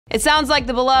It sounds like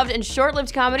the beloved and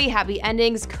short-lived comedy Happy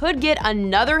Endings could get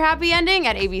another happy ending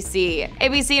at ABC.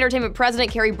 ABC Entertainment President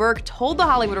Carrie Burke told The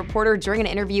Hollywood Reporter during an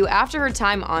interview after her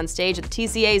time on stage at the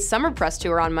TCA's summer press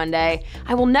tour on Monday,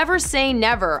 "I will never say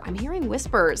never. I'm hearing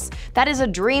whispers. That is a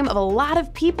dream of a lot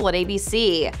of people at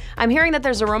ABC. I'm hearing that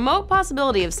there's a remote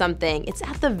possibility of something. It's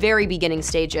at the very beginning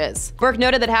stages." Burke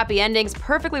noted that Happy Endings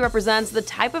perfectly represents the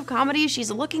type of comedy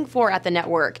she's looking for at the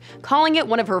network, calling it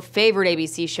one of her favorite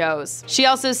ABC shows. She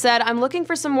also said, "I'm looking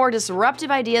for some more disruptive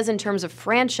ideas in terms of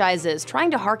franchises, trying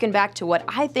to harken back to what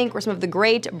I think were some of the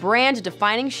great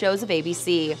brand-defining shows of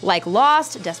ABC, like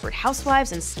Lost, Desperate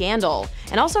Housewives, and Scandal,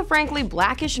 and also frankly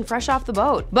Blackish and Fresh Off the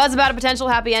Boat." Buzz about a potential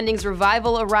Happy Endings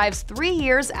revival arrives 3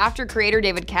 years after creator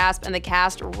David Casp and the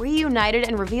cast reunited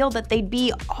and revealed that they'd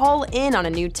be all in on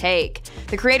a new take.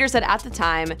 The creator said at the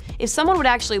time, "If someone would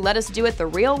actually let us do it the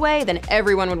real way, then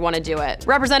everyone would want to do it."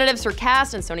 Representatives for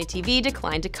cast and Sony TV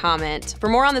declined to comment. For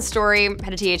more on this story,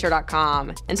 head to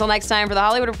THR.com. Until next time, for The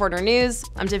Hollywood Reporter News,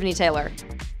 I'm Tiffany Taylor.